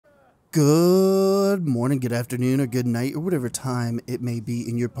Good morning, good afternoon, or good night, or whatever time it may be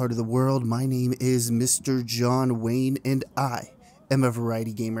in your part of the world. My name is Mr. John Wayne, and I am a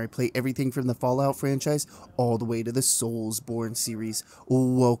variety gamer. I play everything from the Fallout franchise all the way to the Soulsborne series.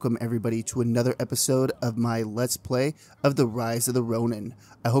 Welcome, everybody, to another episode of my Let's Play of The Rise of the Ronin.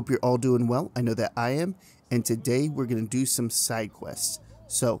 I hope you're all doing well. I know that I am, and today we're going to do some side quests.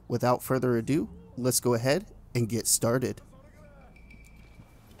 So, without further ado, let's go ahead and get started.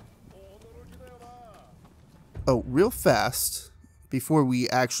 Oh, real fast, before we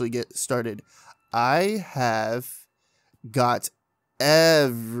actually get started, I have got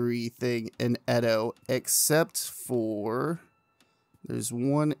everything in Edo except for, there's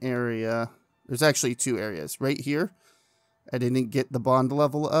one area, there's actually two areas. Right here, I didn't get the bond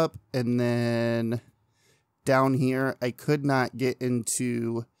level up, and then down here, I could not get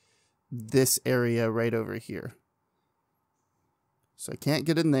into this area right over here. So I can't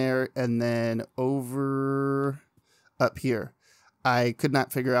get in there, and then over up here, I could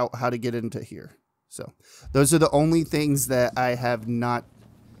not figure out how to get into here. So those are the only things that I have not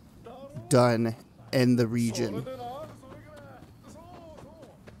done in the region.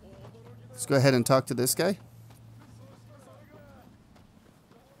 Let's go ahead and talk to this guy.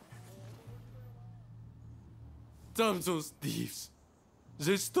 Damn those thieves.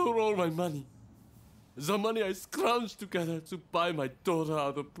 They stole all my money. The money I scrounged together to buy my daughter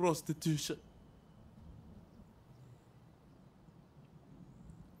out of prostitution.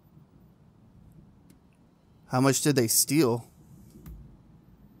 How much did they steal?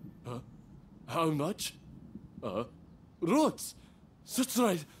 How much? Roads. That's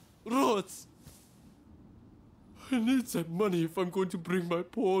right, roads. I need that money if I'm going to bring my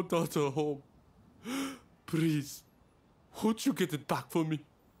poor daughter home. Please, won't you get it back for me?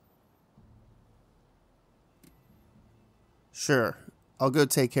 Sure. I'll go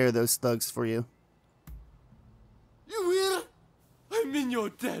take care of those thugs for you. You will? I mean you're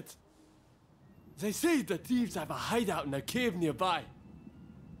dead. They say the thieves have a hideout in a cave nearby.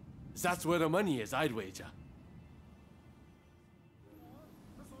 That's where the money is, I'd wager.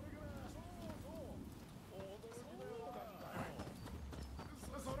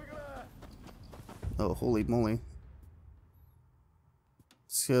 Oh, holy moly.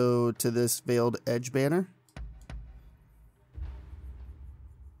 Let's go to this Veiled Edge banner.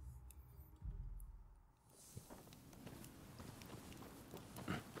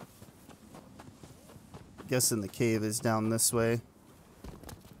 Guessing the cave is down this way.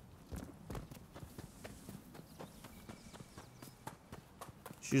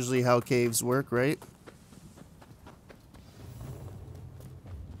 It's usually how caves work, right?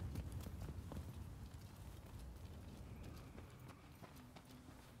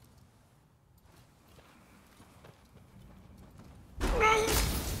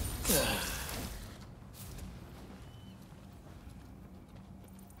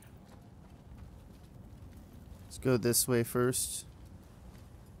 Let's go this way first.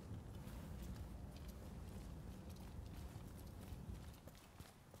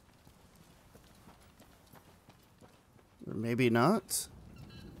 Or maybe not.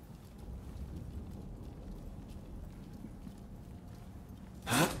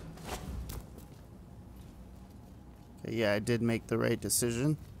 Okay, yeah, I did make the right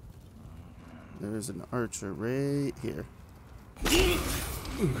decision. There's an archer right here.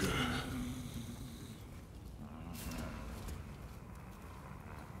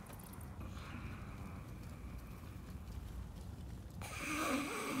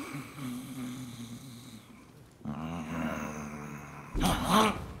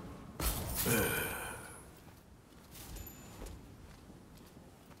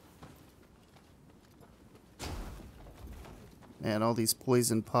 Man, all these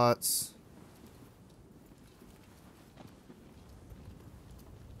poison pots.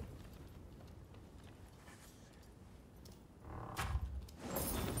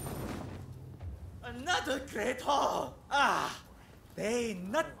 Another great haul! There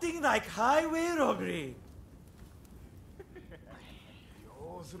ain't nothing like highway robbery.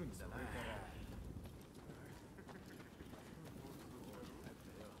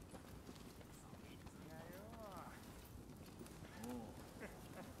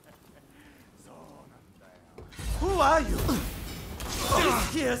 Who are you?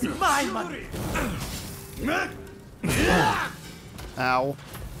 This here's my money. Ow.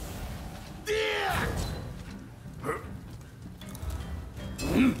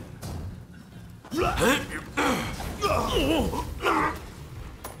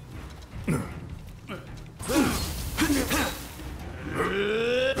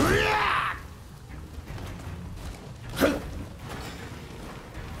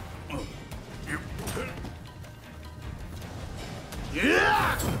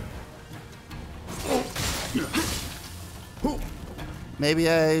 Maybe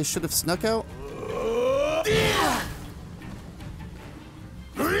I should have snuck out?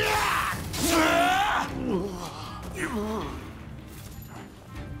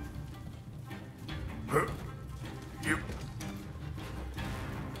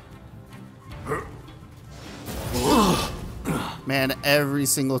 Man, every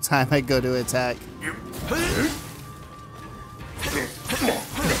single time I go to attack.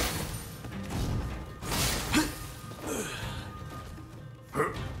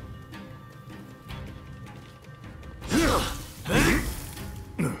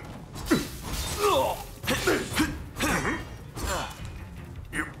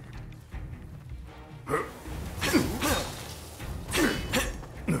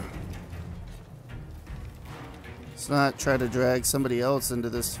 Let's not try to drag somebody else into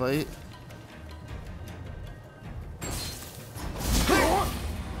this fight.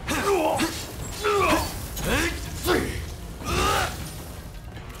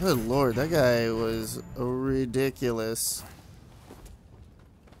 Good lord, that guy was ridiculous.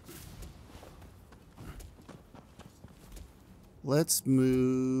 Let's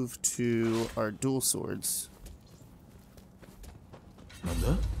move to our dual swords.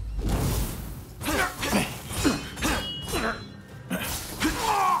 Mother?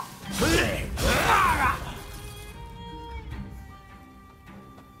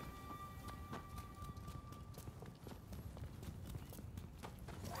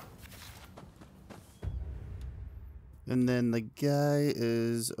 And then the guy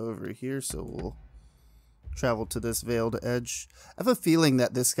is over here, so we'll travel to this veiled edge. I have a feeling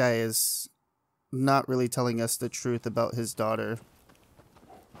that this guy is not really telling us the truth about his daughter.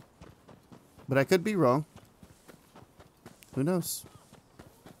 But I could be wrong. Who knows?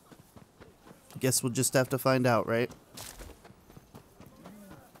 Guess we'll just have to find out, right?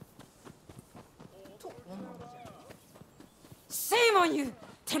 Shame on you!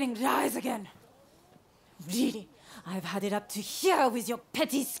 Telling lies again! Really, I've had it up to here with your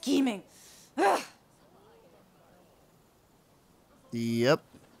petty scheming. Ugh. Yep.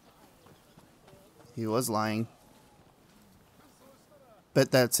 He was lying.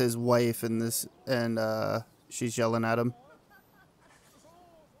 Bet that's his wife in this, and she's yelling at him.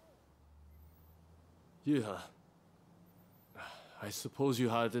 Yeah. I suppose you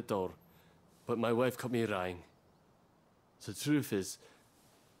had it all, but my wife caught me lying. The truth is,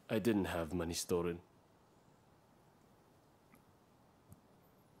 I didn't have money stolen.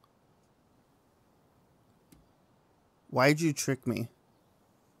 Why'd you trick me?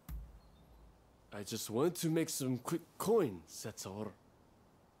 I just wanted to make some quick coins, that's all.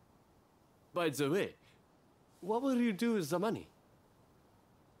 By the way, what will you do with the money?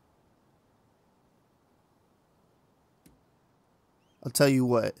 I'll tell you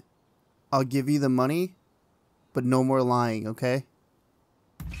what. I'll give you the money, but no more lying, okay?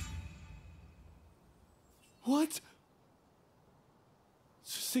 What?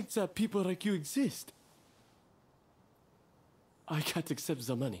 You think that people like you exist? I can't accept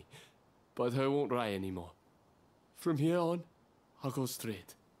the money, but I won't lie anymore. From here on, I'll go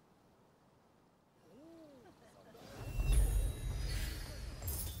straight.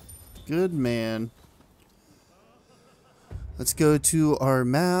 Good man. Let's go to our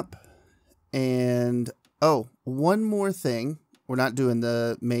map. And, oh, one more thing. We're not doing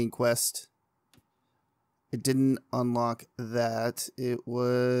the main quest. It didn't unlock that. It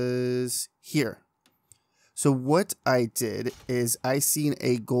was here. So what I did is I seen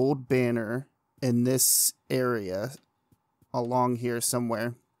a gold banner in this area along here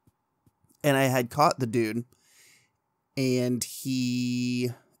somewhere. And I had caught the dude. And he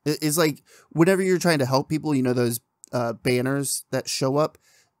is like, whenever you're trying to help people, you know those banners that show up?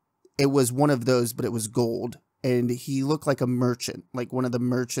 It was one of those, but it was gold. And he looked like a merchant, like one of the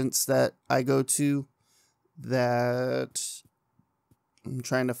merchants that I go to that I'm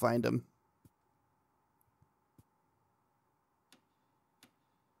trying to find him.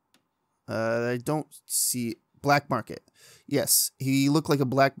 I don't see black market. Yes, he looked like a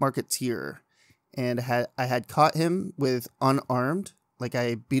black marketeer, and I had caught him with unarmed. Like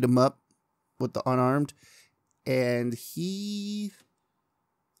I beat him up with the unarmed, and he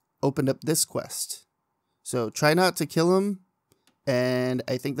opened up this quest. So try not to kill him, and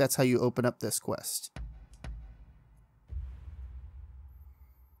I think that's how you open up this quest.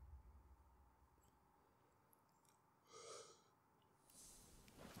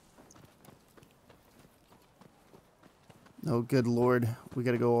 Oh, good lord. We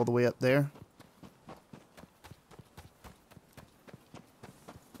gotta go all the way up there.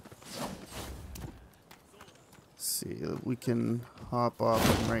 Let's see, we can hop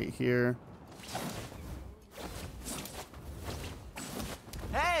off right here.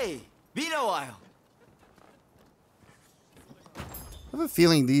 Hey! Been a while. I have a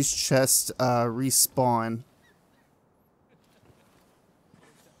feeling these chests respawn.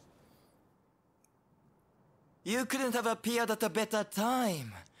 You couldn't have appeared at a better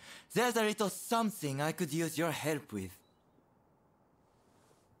time. There's a little something I could use your help with.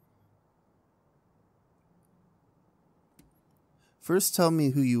 First, tell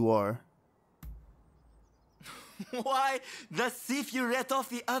me who you are. Why, the thief you let off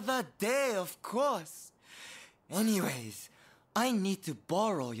the other day, of course. Anyways, I need to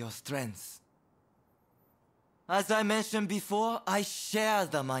borrow your strength. As I mentioned before, I share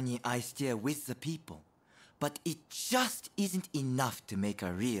the money I steal with the people. But it just isn't enough to make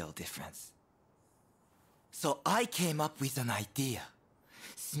a real difference. So I came up with an idea.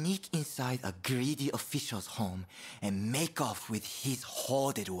 Sneak inside a greedy official's home and make off with his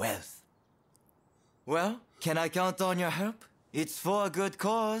hoarded wealth. Well, can I count on your help? It's for a good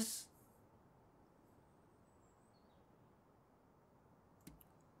cause.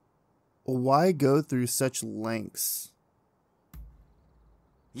 Why go through such lengths?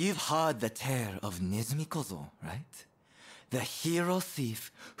 You've heard the tale of Nezumikozo, right? The hero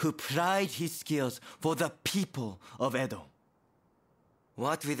thief who plied his skills for the people of Edo.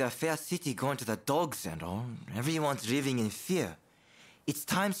 What with a fair city going to the dogs and all, everyone's living in fear. It's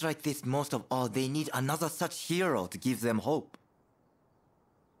times like this most of all they need another such hero to give them hope.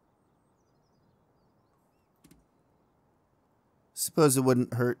 Suppose it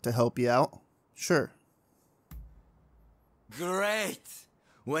wouldn't hurt to help you out? Sure. Great!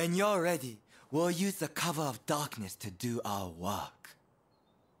 When you're ready, we'll use the cover of darkness to do our work.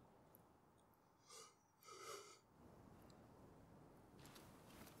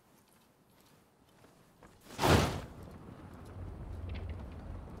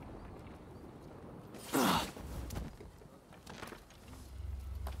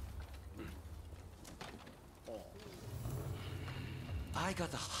 I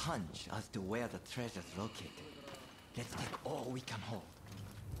got a hunch as to where the treasure's located. Let's take all we can hold.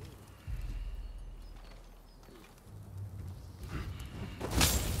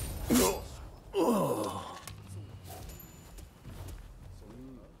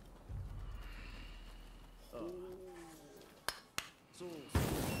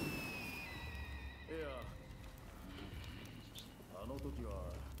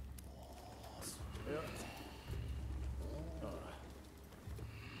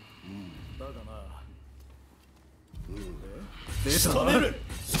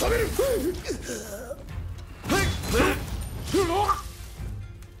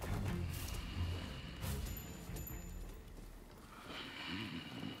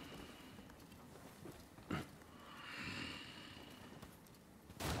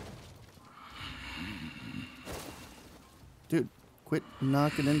 Dude, quit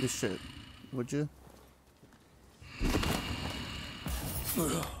knocking into shit, would you?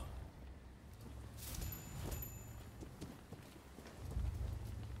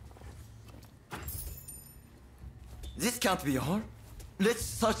 This can't be all. Let's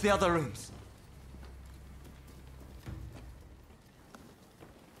search the other rooms.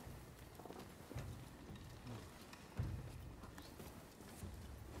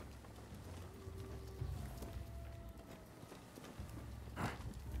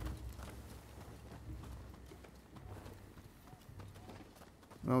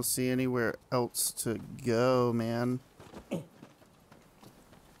 I don't see anywhere else to go, man.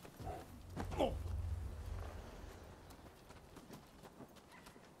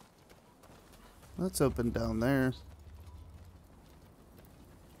 Let's open down there.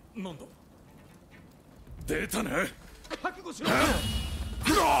 なんだ出たね覚悟しろ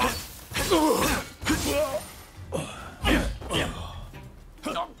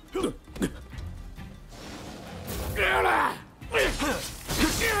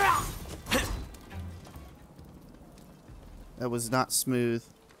That was not smooth.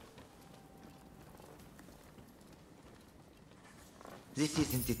 This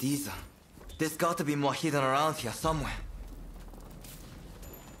isn't it either. There's got to be more hidden around here somewhere.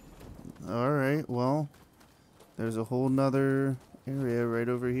 Alright, well, there's a whole nother area right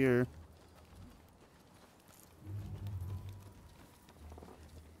over here.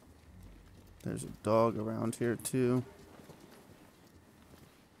 There's a dog around here too.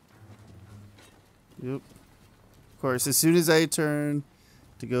 Yep. Of course, as soon as I turn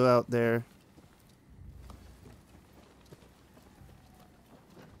to go out there,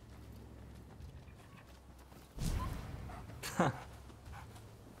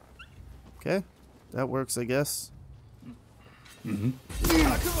 okay, that works, I guess. That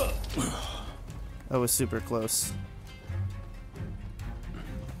was super close.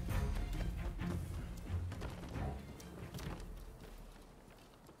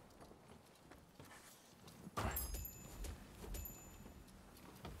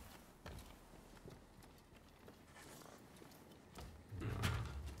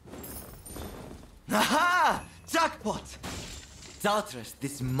 Aha! Jackpot! Doubtless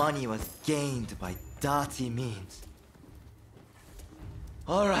this money was gained by dirty means.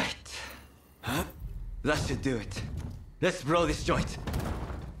 Alright. Huh? That should do it. Let's blow this joint.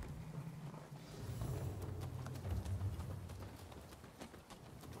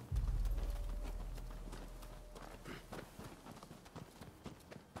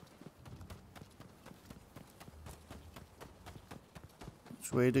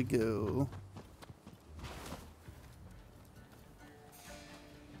 Which way to go?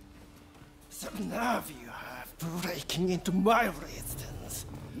 Some nerve you have breaking into my residence.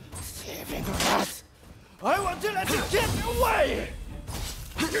 Saving us. I want to let you get away!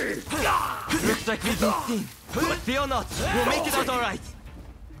 Looks like we've been seen. But fear not, we'll make it out alright.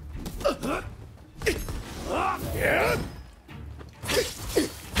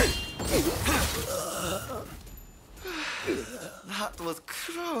 That was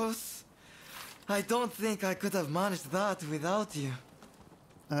gross. I don't think I could have managed that without you.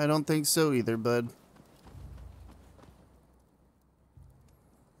 I don't think so either, bud.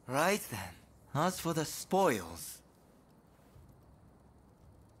 Right then. As for the spoils...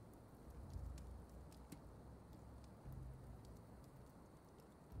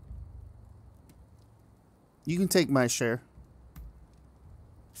 You can take my share.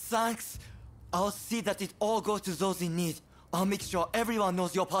 Thanks. I'll see that it all goes to those in need. I'll make sure everyone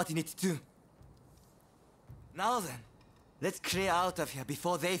knows your part in it too. Now then, let's clear out of here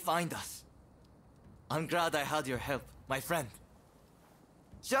before they find us. I'm glad I had your help, my friend.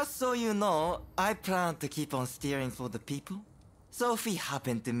 Just so you know, I plan to keep on steering for the people. So if we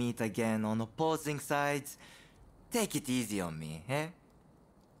happen to meet again on opposing sides, take it easy on me, eh?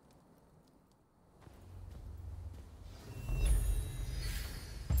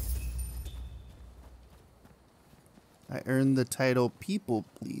 I earned the title People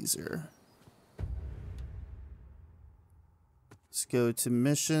Pleaser. Let's go to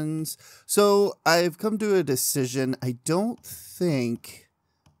missions. So I've come to a decision. I don't think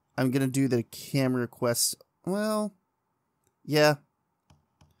I'm going to do the camera quests. Well, yeah.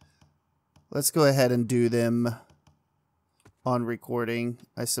 Let's go ahead and do them on recording,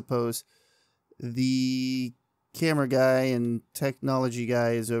 I suppose. The camera guy and technology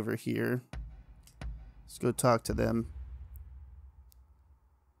guy is over here. Let's go talk to them.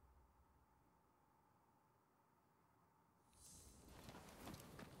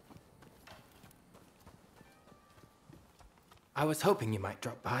 I was hoping you might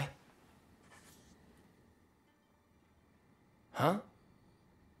drop by. Huh?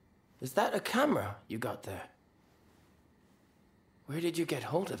 Is that a camera you got there? Where did you get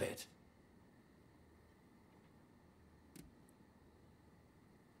hold of it?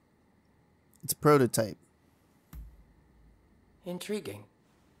 It's a prototype. Intriguing.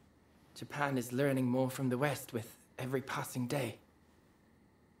 Japan is learning more from the West with every passing day.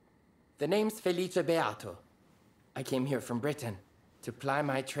 The name's Felice Beato. I came here from Britain to ply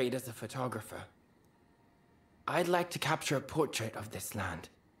my trade as a photographer. I'd like to capture a portrait of this land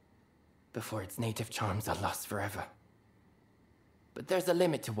before its native charms are lost forever. But there's a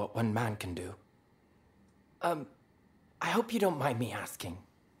limit to what one man can do. I hope you don't mind me asking,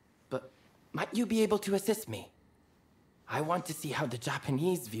 but might you be able to assist me? I want to see how the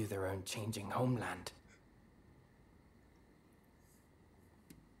Japanese view their own changing homeland.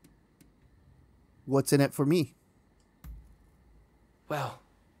 What's in it for me? Well,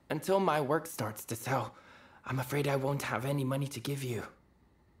 until my work starts to sell, I'm afraid I won't have any money to give you.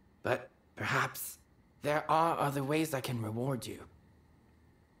 But perhaps there are other ways I can reward you.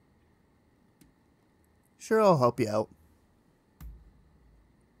 Sure, I'll help you out.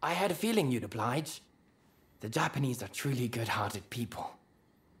 I had a feeling you'd oblige. The Japanese are truly good-hearted people.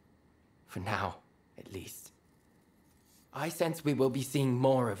 For now, at least. I sense we will be seeing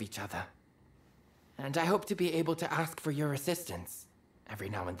more of each other. And I hope to be able to ask for your assistance every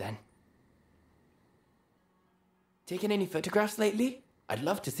now and then. Taken any photographs lately? I'd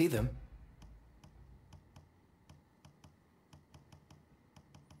love to see them.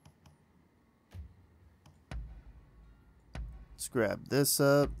 Let's grab this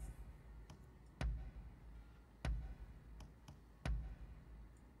up.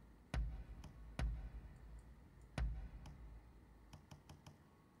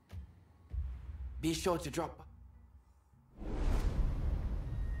 Be sure to drop.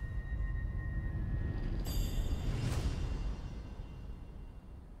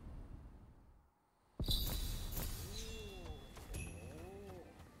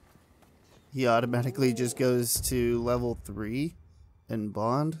 He automatically just goes to level 3 in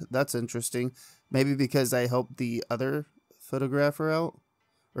Bond. That's interesting. Maybe because I helped the other photographer out.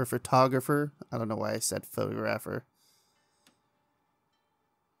 Or photographer. I don't know why I said photographer.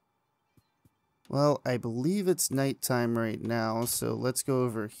 Well, I believe it's nighttime right now, so let's go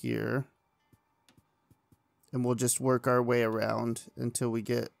over here. And we'll just work our way around until we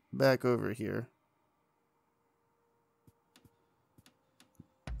get back over here.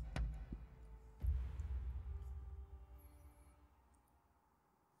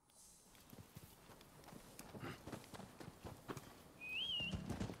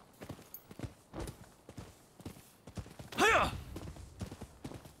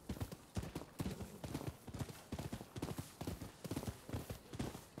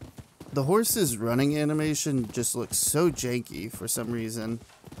 The horse's running animation just looks so janky for some reason.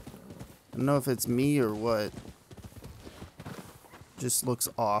 I don't know if it's me or what. Just looks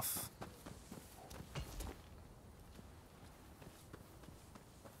off.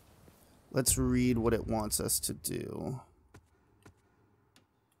 Let's read what it wants us to do.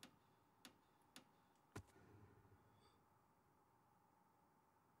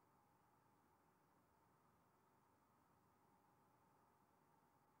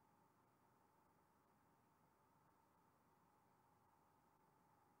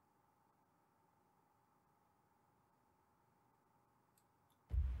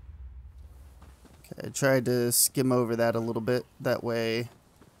 I tried to skim over that a little bit. That way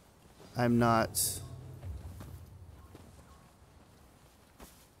I'm not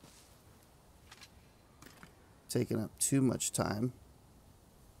taking up too much time.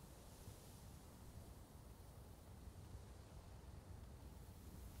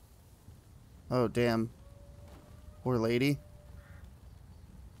 Oh, damn. Poor lady.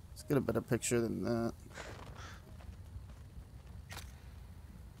 Let's get a better picture than that.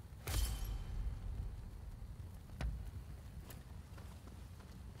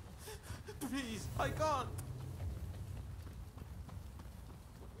 Please, I can't.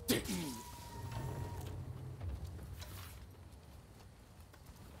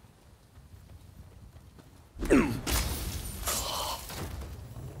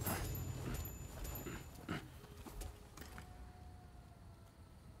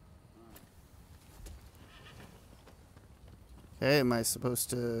 Okay, am I supposed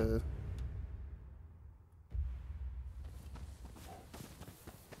to...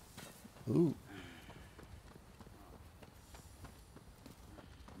 Ooh.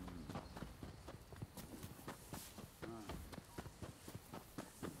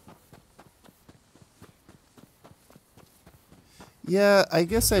 Yeah, I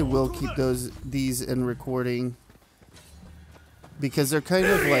guess I will keep these in recording because they're kind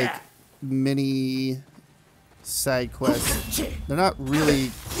of like mini side quests. They're not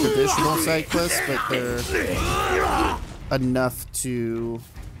really traditional side quests, but they're enough to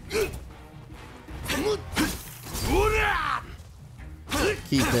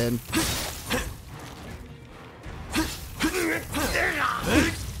keep in.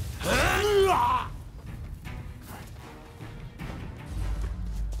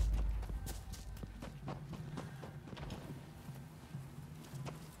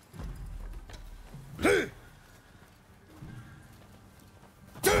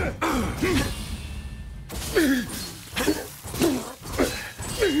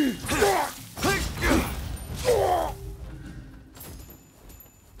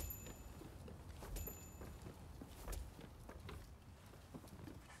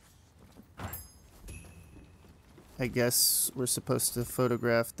 I guess we're supposed to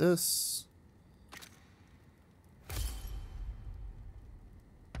photograph this.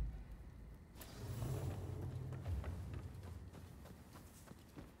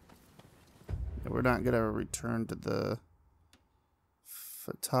 We're not going to return to the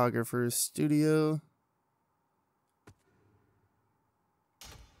photographer's studio.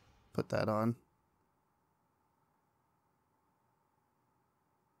 Put that on.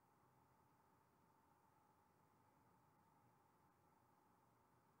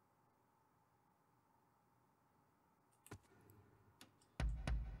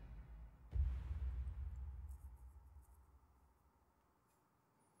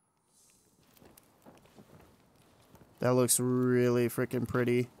 That looks really freaking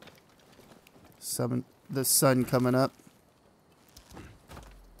pretty. The sun coming up.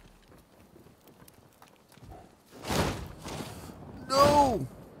 No!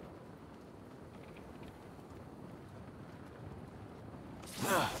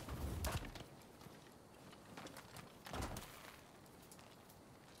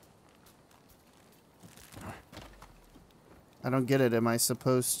 I don't get it. Am I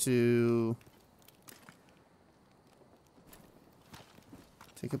supposed to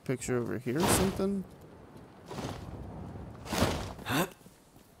take a picture over here or something?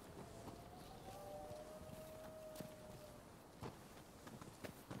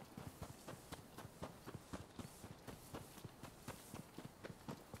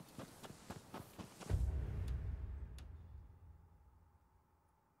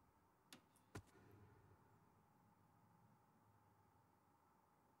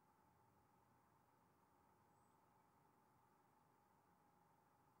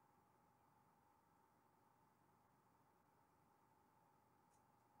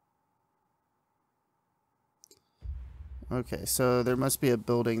 Okay, so there must be a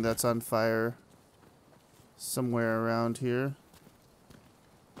building that's on fire somewhere around here.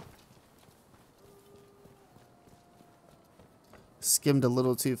 Skimmed a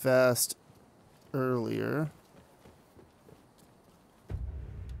little too fast earlier.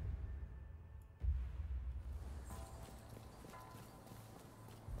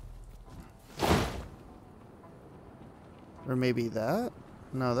 Or maybe that?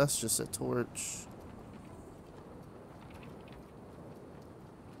 No, that's just a torch.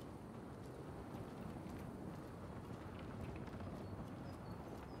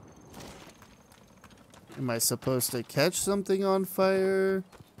 Am I supposed to catch something on fire?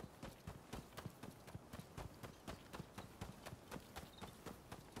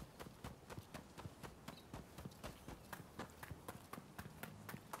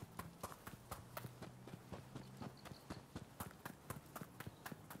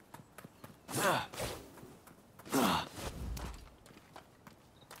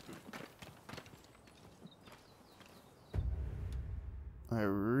 I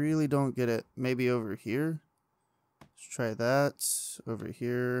really don't get it. Maybe over here? Let's try that. Over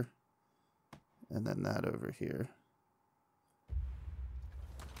here. And then that over here.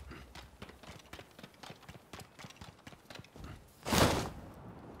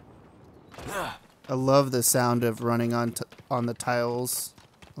 I love the sound of running on the tiles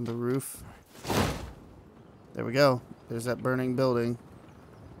on the roof. There we go. There's that burning building.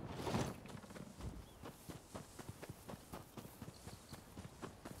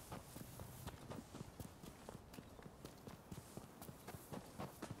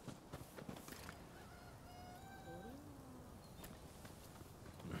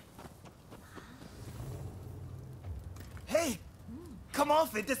 Hey! Come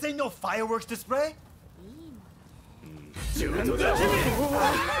off it! This ain't no fireworks display!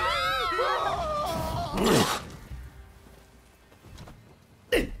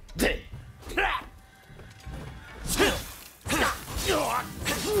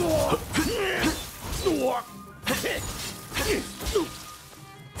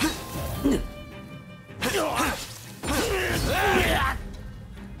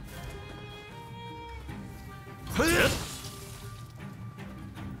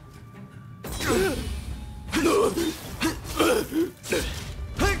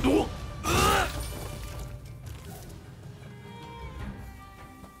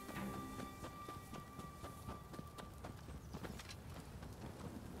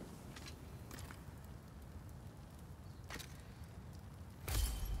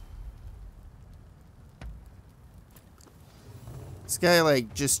 This guy,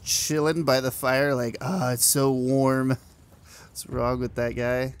 like, just chilling by the fire, like, ah, it's so warm. What's wrong with that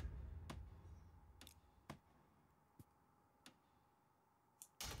guy?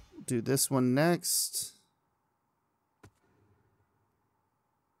 Do this one next.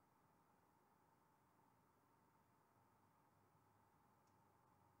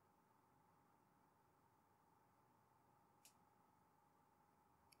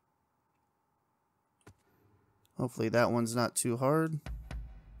 Hopefully that one's not too hard.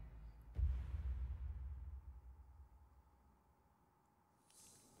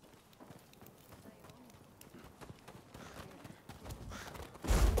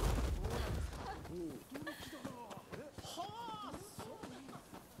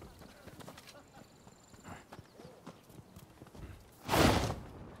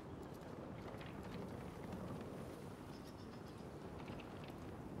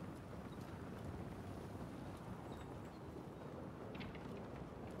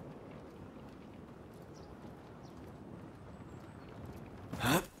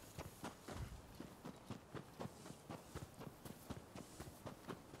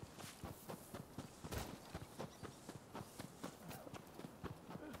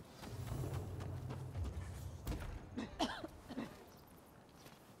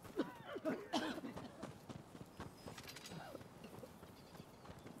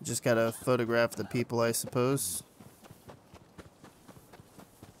 Just gotta photograph the people, I suppose.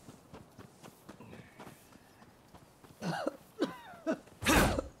 Am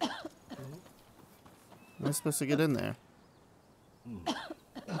I supposed to get in there?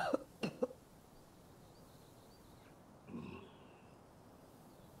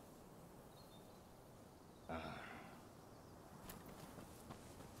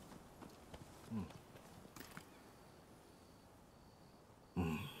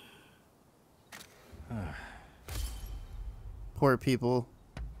 Poor people.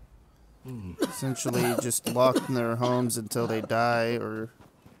 Essentially just locked in their homes until they die, or...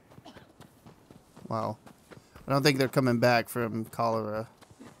 Wow. I don't think they're coming back from cholera.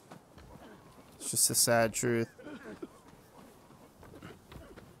 It's just a sad truth.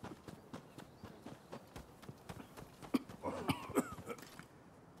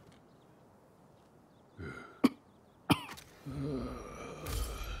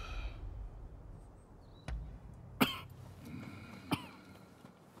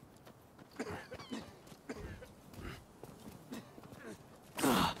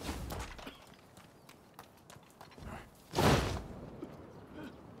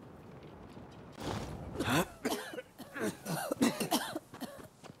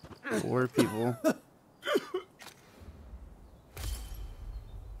 Poor people.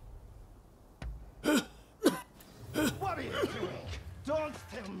 What are you doing? Don't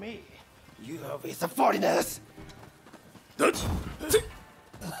tell me. You have the foreigners.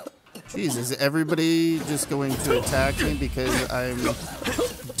 Jeez, is everybody just going to attack me because I'm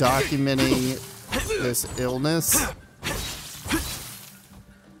documenting this illness?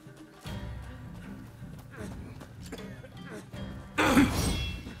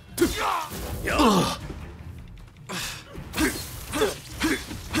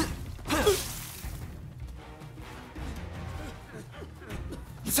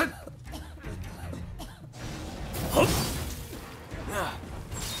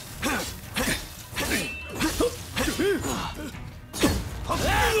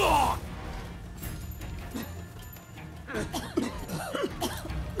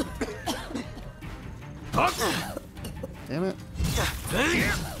 Damn it.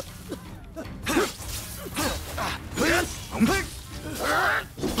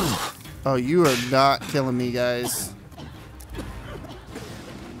 Oh, you are not killing me, guys.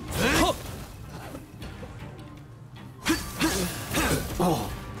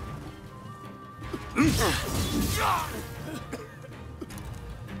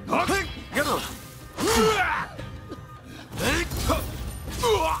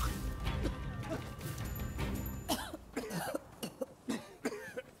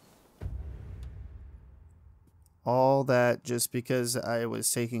 All that just because I was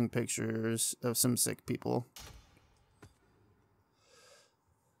taking pictures of some sick people.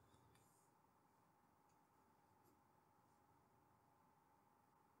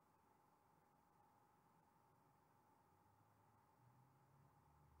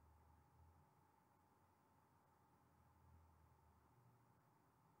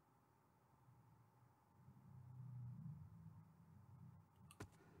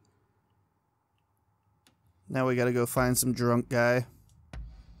 Now we gotta go find some drunk guy.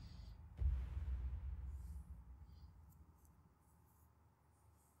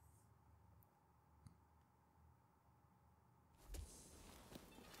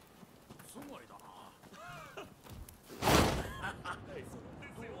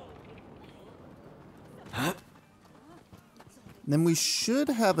 Then we should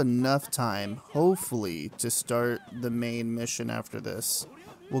have enough time, hopefully, to start the main mission after this.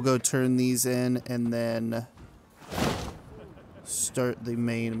 We'll go turn these in and then start the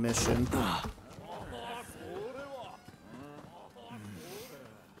main mission.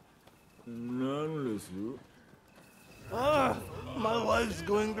 My wife's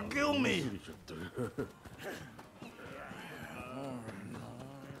going to kill me.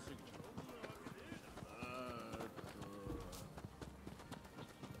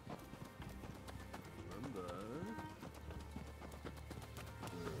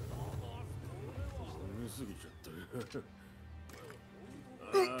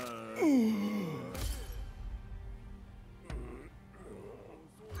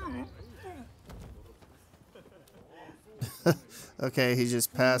 Okay, he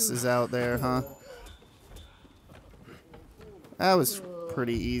just passes out there, huh? That was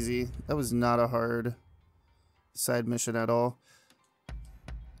pretty easy. That was not a hard side mission at all.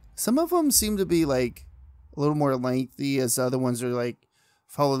 Some of them seem to be like a little more lengthy, as the other ones are like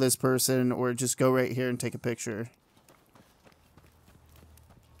follow this person or just go right here and take a picture.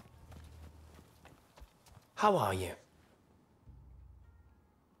 How are you?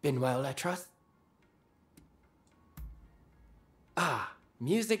 Been well, I trust? Ah,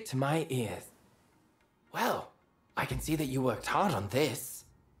 music to my ears. Well, I can see that you worked hard on this.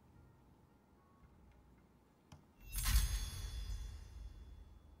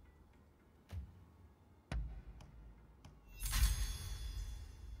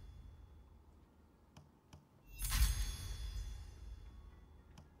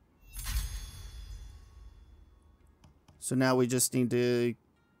 So now we just need to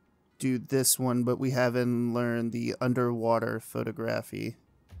do this one, but we haven't learned the underwater photography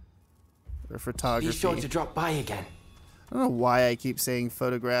or photography. Be sure to drop by again. I don't know why I keep saying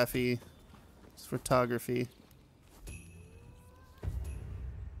photography. It's photography.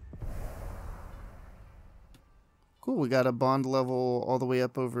 Cool, we got a bond level all the way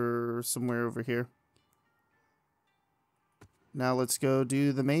up over somewhere over here. Now let's go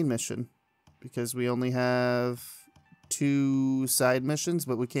do the main mission, because we only have 2 side missions,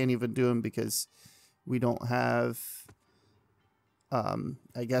 but we can't even do them because we don't have,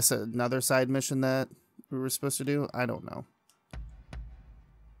 I guess, another side mission that we were supposed to do. I don't know.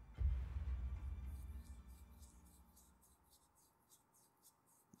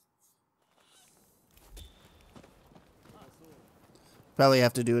 Probably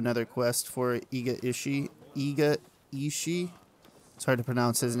have to do another quest for Iga Ishii. Iga Ishii? It's hard to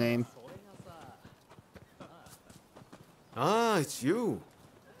pronounce his name. Ah, it's you.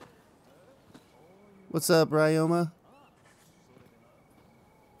 What's up, Ryoma?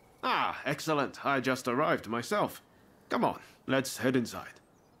 Ah, excellent. I just arrived myself. Come on, let's head inside.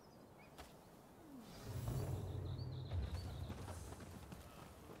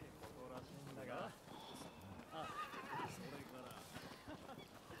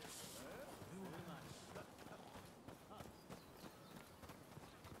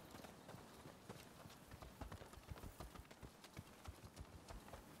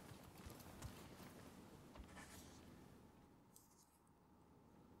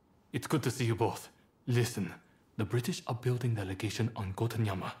 It's good to see you both. Listen, the British are building their legation on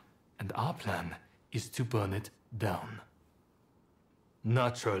Gotanyama, and our plan is to burn it down.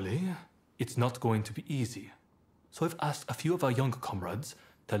 Naturally, it's not going to be easy, so I've asked a few of our younger comrades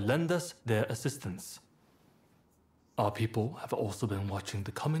to lend us their assistance. Our people have also been watching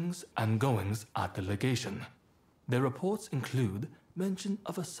the comings and goings at the legation. Their reports include mention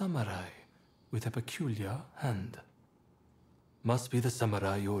of a samurai with a peculiar hand. Must be the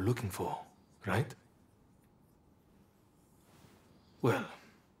samurai you're looking for, right? Well,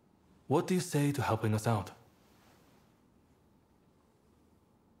 what do you say to helping us out?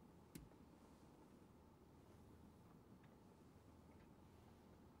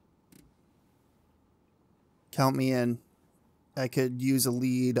 Count me in. I could use a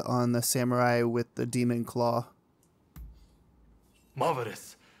lead on the samurai with the demon claw.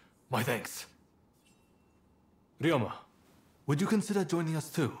 Marvelous. My thanks. Ryoma, would you consider joining us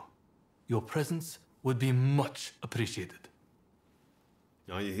too? Your presence would be much appreciated.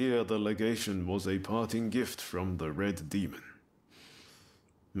 I hear the legation was a parting gift from the Red Demon.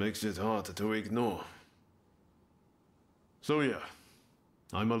 Makes it hard to ignore. So yeah,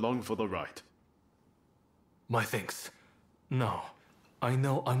 I'm along for the ride. My thanks. Now, I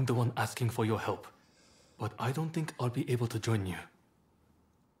know I'm the one asking for your help, but I don't think I'll be able to join you.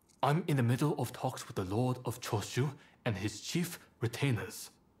 I'm in the middle of talks with the Lord of Choshu and his chief retainers.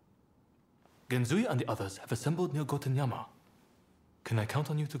 Genzui and the others have assembled near Gotanyama. Can I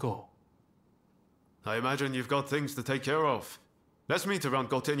count on you to go? I imagine you've got things to take care of. Let's meet around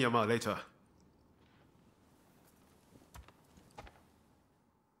Gotanyama later.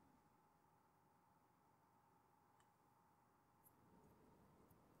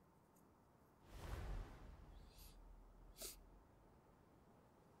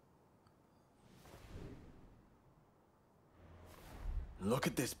 Look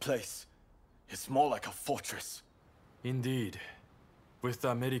at this place. It's more like a fortress. Indeed. With the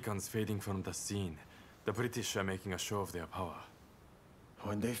Americans fading from the scene, the British are making a show of their power.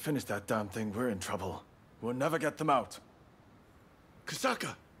 When they finish that damn thing, we're in trouble. We'll never get them out.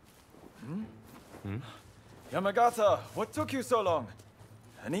 Kusaka! Yamagata, what took you so long?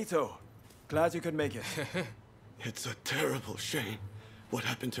 Anito, glad you could make it. It's a terrible shame what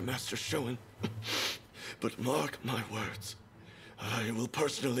happened to Master Shoin. But mark my words. I will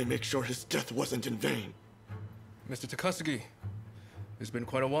personally make sure his death wasn't in vain. Mr. Takasugi, it's been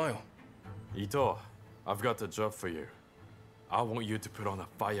quite a while. Ito, I've got a job for you. I want you to put on a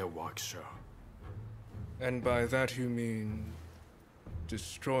fireworks show. And by that you mean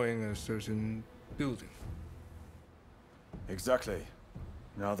destroying a certain building. Exactly.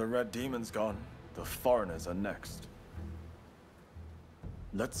 Now the Red Demon's gone, the foreigners are next.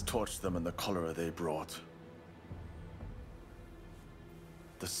 Let's torch them in the cholera they brought.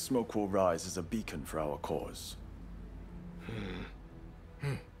 The smoke will rise as a beacon for our cause.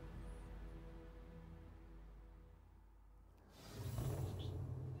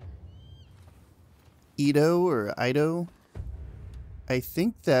 Ito or Ido. I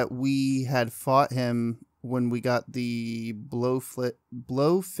think that we had fought him when we got the blowfish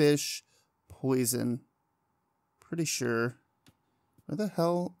poison. Pretty sure. Where the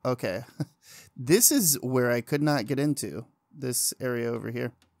hell? Okay. This is where I could not get into. This area over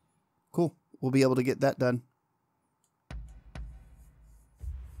here. Cool. We'll be able to get that done.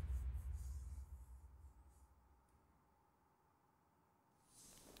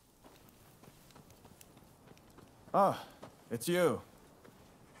 Ah, it's you.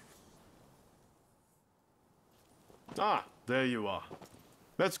 Ah, there you are.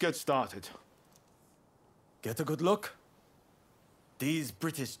 Let's get started. Get a good look? These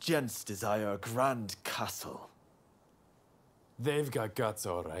British gents desire a grand castle. They've got guts,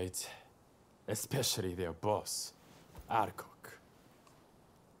 all right. Especially their boss, Arkok.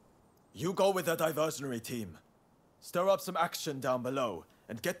 You go with the diversionary team. Stir up some action down below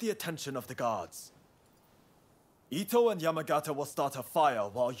and get the attention of the guards. Ito and Yamagata will start a fire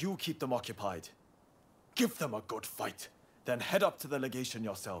while you keep them occupied. Give them a good fight, then head up to the legation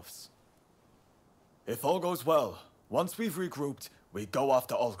yourselves. If all goes well, once we've regrouped, we go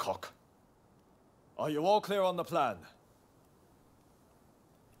after Alcock. Are you all clear on the plan?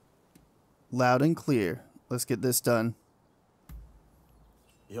 Loud and clear. Let's get this done.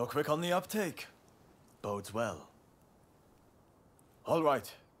 You're quick on the uptake. Bodes well. All right,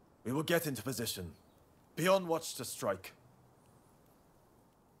 we will get into position. Be on watch to strike.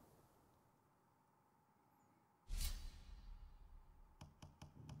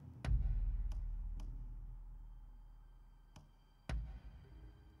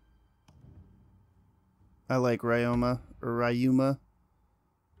 I like Ryoma, or Ryuma.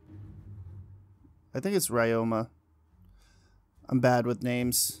 I think it's Ryoma. I'm bad with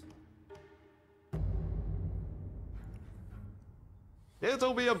names.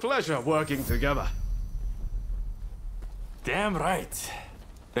 It'll be a pleasure working together. Damn right.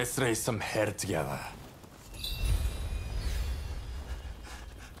 Let's raise some hair together.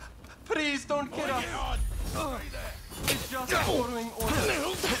 Please don't get us. It's just following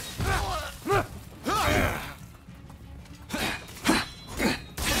orders.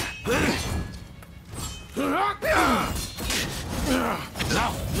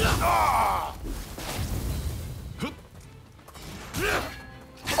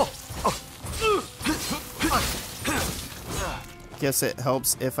 Guess it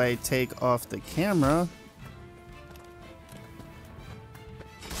helps if I take off the camera.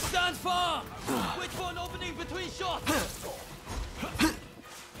 Stand firm! Wait for an opening between shots!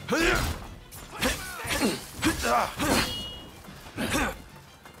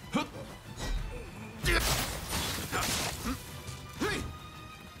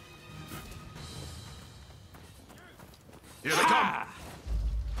 Here they come!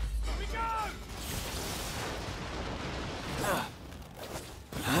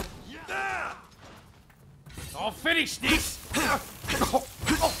 I'll finish this!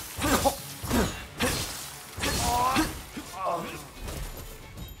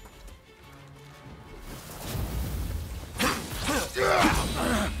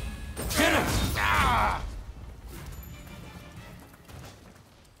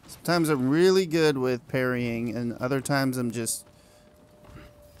 Sometimes I'm really good with parrying, and other times I'm just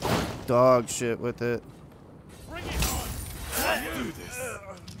dog shit with it. Bring it on! Do this.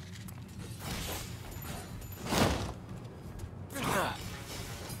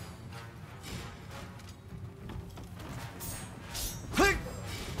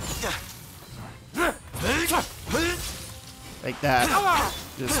 Like that.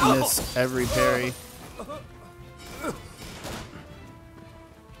 Just miss every parry.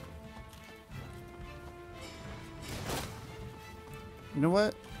 You know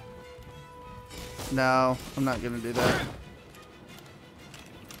what? No, I'm not gonna do that.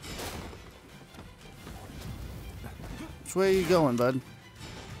 Which way are you going, bud?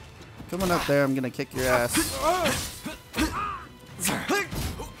 Coming up there, I'm gonna kick your ass.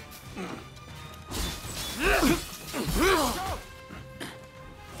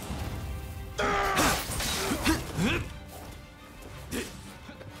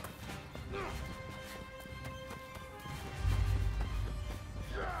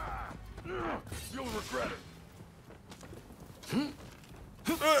 You'll regret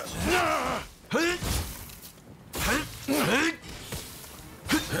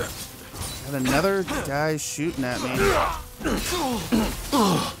Got another guy shooting at me.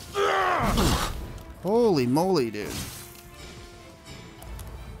 Holy moly, dude.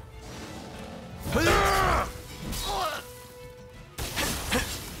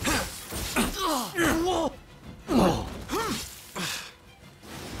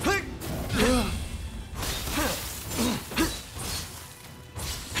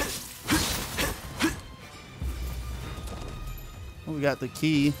 We got the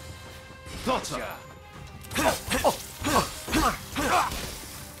key. Gotcha.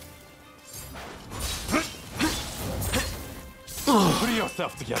 Put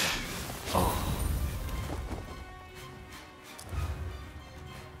yourself together.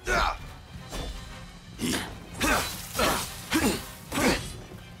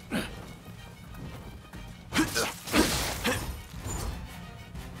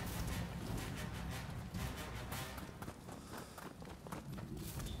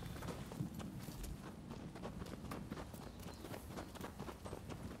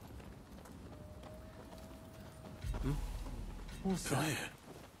 Who's that?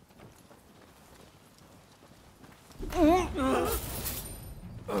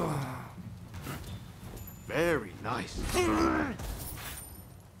 Very nice.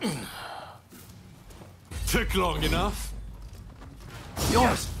 took long enough.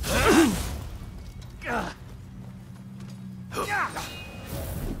 Yours.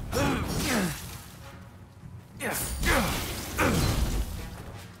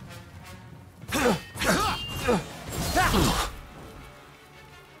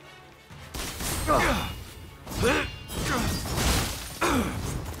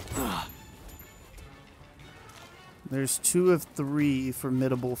 There's 2 of 3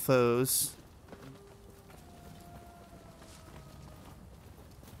 formidable foes.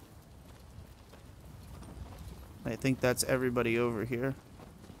 I think that's everybody over here.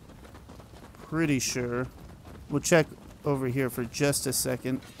 Pretty sure. We'll check over here for just a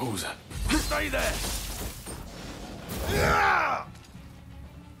second. Who's that? Stay there.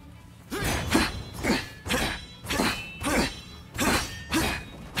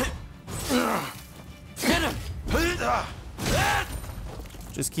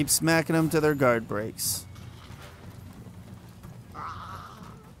 Just keep smacking them to their guard breaks.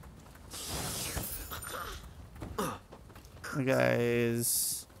 The guy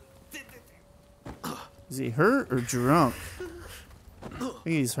is he hurt or drunk? I think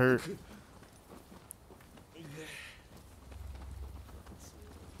he's hurt.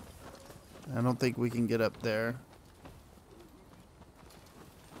 I don't think we can get up there.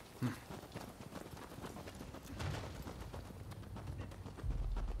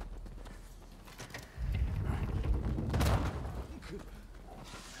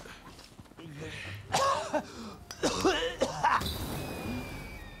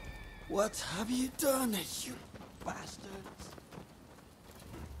 What have you done, you bastards?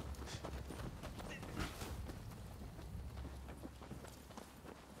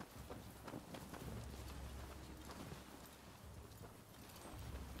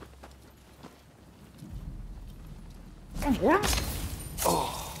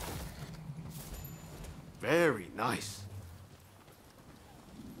 Oh. Very nice.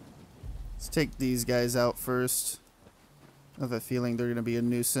 Let's take these guys out first. I have a feeling they're gonna be a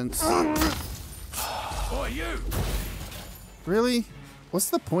nuisance. Boy, you! Really? What's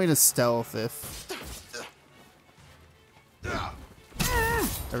the point of stealth if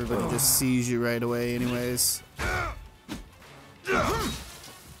everybody just sees you right away anyways?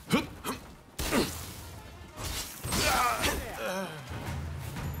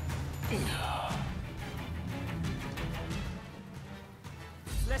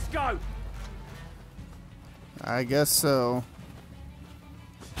 Let's go! I guess so.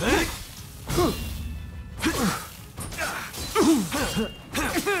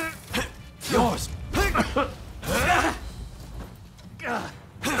 Yours!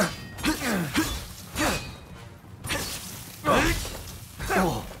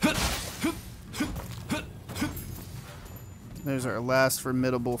 There's our last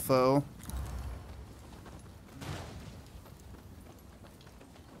formidable foe.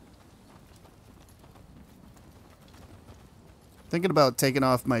 Thinking about taking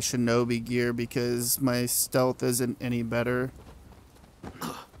off my shinobi gear because my stealth isn't any better.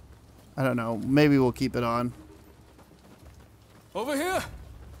 I don't know. Maybe we'll keep it on. Over here!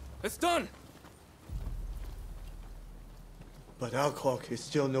 It's done! But Alcock is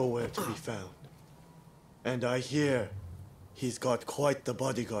still nowhere to be found. And I hear he's got quite the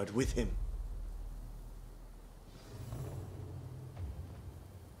bodyguard with him.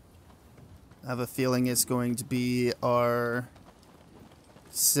 I have a feeling it's going to be our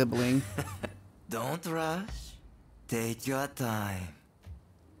sibling. Don't rush. Take your time.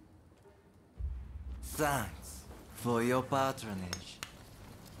 Thanks for your patronage.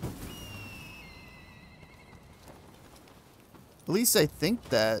 At least I think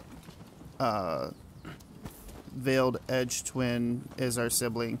that Veiled Edge Twin is our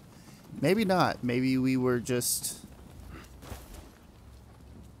sibling. Maybe not. Maybe we were just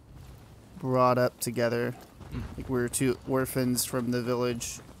brought up together. Like we were 2 orphans from the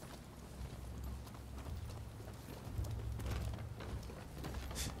village.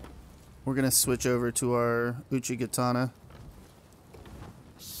 We're gonna switch over to our Uchigatana.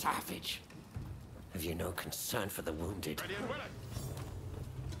 Savage. Have you no concern for the wounded?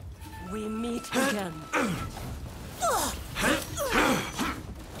 We meet again.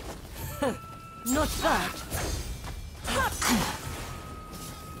 Not that.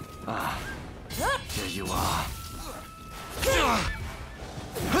 Here you are.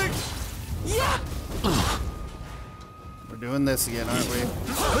 We're doing this again, aren't we?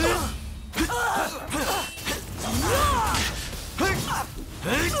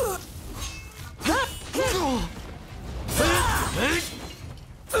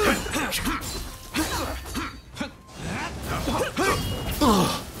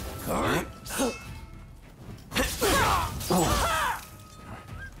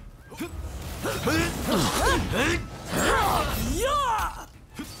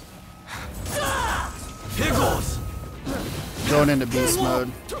 Pickles! Going into beast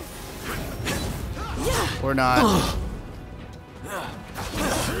mode. Or not.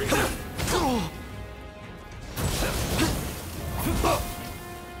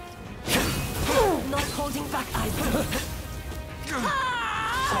 Not holding back either.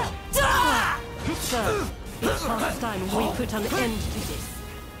 Sir, it's past time we put an end to this.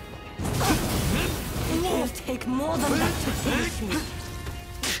 It will take more than that to finish me.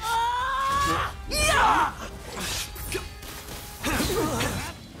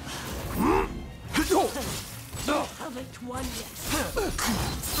 Haven't won yet.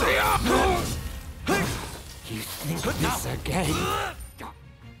 You think this again?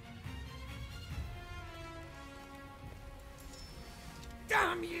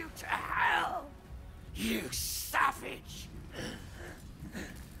 Damn you to hell! You savage!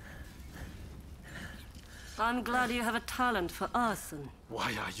 I'm glad you have a talent for arson.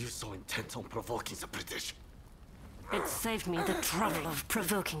 Why are you so intent on provoking the British? It saved me the trouble of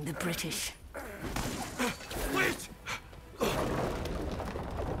provoking the British. Wait!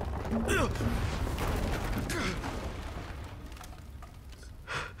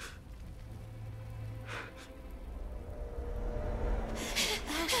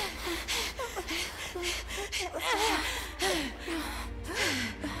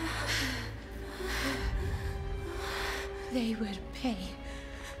 They will pay.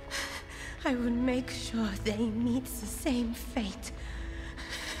 I will make sure they meet the same fate.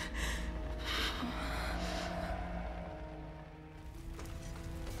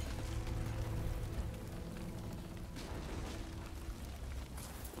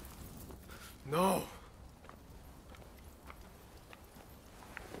 No!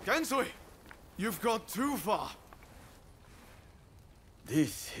 Gensui! You've gone too far!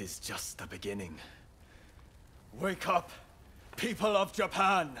 This is just the beginning. Wake up, people of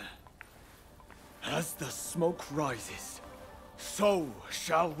Japan! As the smoke rises, so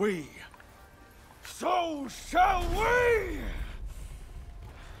shall we! So shall we!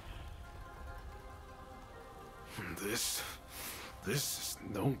 This is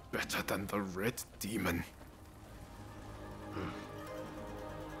no better than the Red Demon.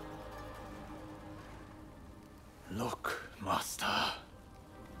 Look, Master.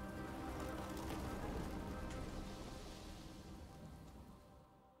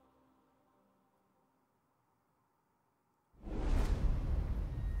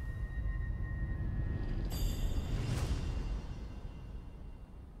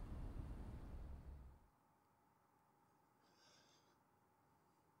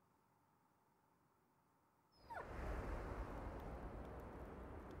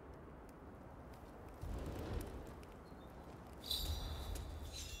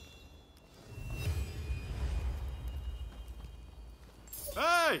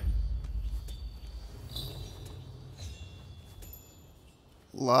 Hey!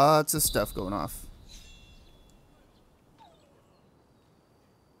 Lots of stuff going off.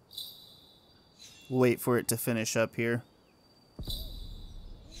 Wait for it to finish up here.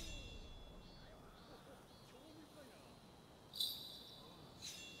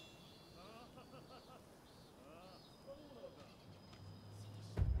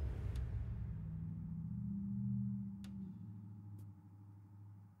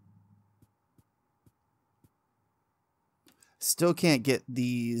 Still can't get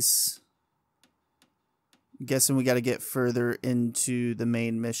these. I'm guessing we got to get further into the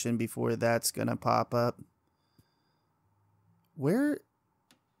main mission before that's going to pop up. Where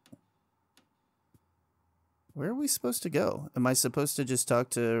are we supposed to go? Am I supposed to just talk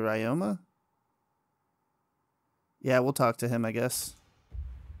to Ryoma? Yeah, we'll talk to him, I guess.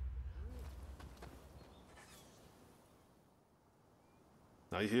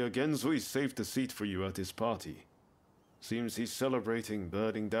 I hear Genzui saved a seat for you at his party. Seems he's celebrating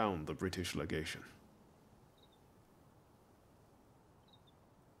burning down the British legation.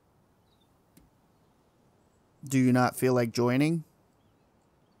 Do you not feel like joining?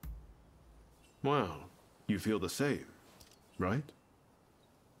 Well, you feel the same, right?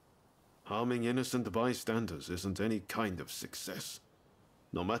 Harming innocent bystanders isn't any kind of success,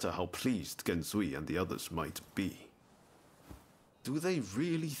 no matter how pleased Genzui and the others might be. Do they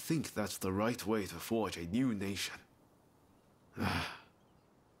really think that's the right way to forge a new nation?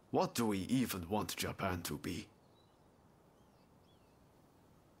 What do we even want Japan to be?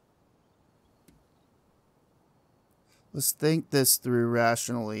 Let's think this through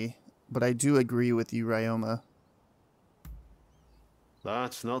rationally, but I do agree with you, Ryoma.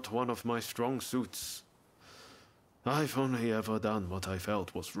 That's not one of my strong suits. I've only ever done what I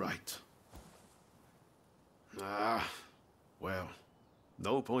felt was right. Ah, well,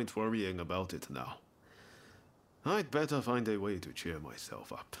 no point worrying about it now. I'd better find a way to cheer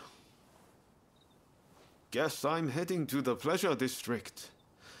myself up. Guess I'm heading to the Pleasure District.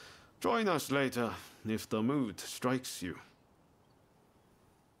 Join us later, if the mood strikes you.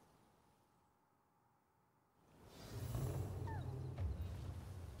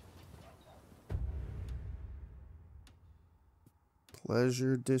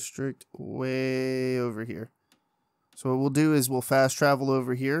 Pleasure District way over here. So what we'll do is we'll fast travel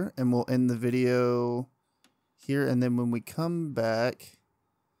over here and we'll end the video here, and then when we come back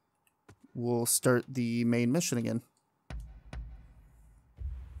we'll start the main mission again.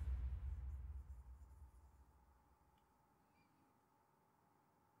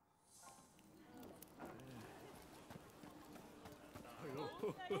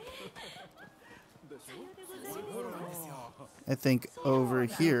 I think over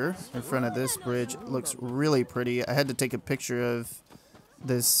here in front of this bridge looks really pretty. I had to take a picture of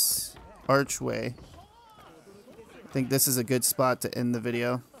this archway. I think this is a good spot to end the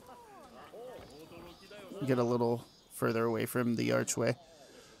video. Get a little further away from the archway.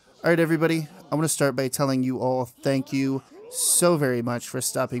 Alright everybody, I'm going to start by telling you all thank you so very much for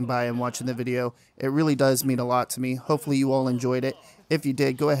stopping by and watching the video. It really does mean a lot to me. Hopefully you all enjoyed it. If you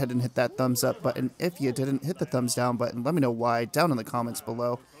did, go ahead and hit that thumbs up button. If you didn't, hit the thumbs down button. Let me know why down in the comments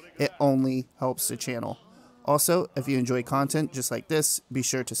below. It only helps the channel. Also, if you enjoy content just like this, be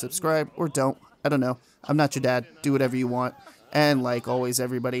sure to subscribe, or don't. I don't know. I'm not your dad. Do whatever you want. And like always,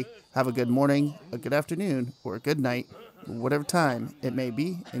 everybody, have a good morning, a good afternoon, or a good night, whatever time it may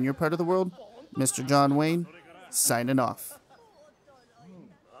be in your part of the world. Mr. John Wayne, signing off.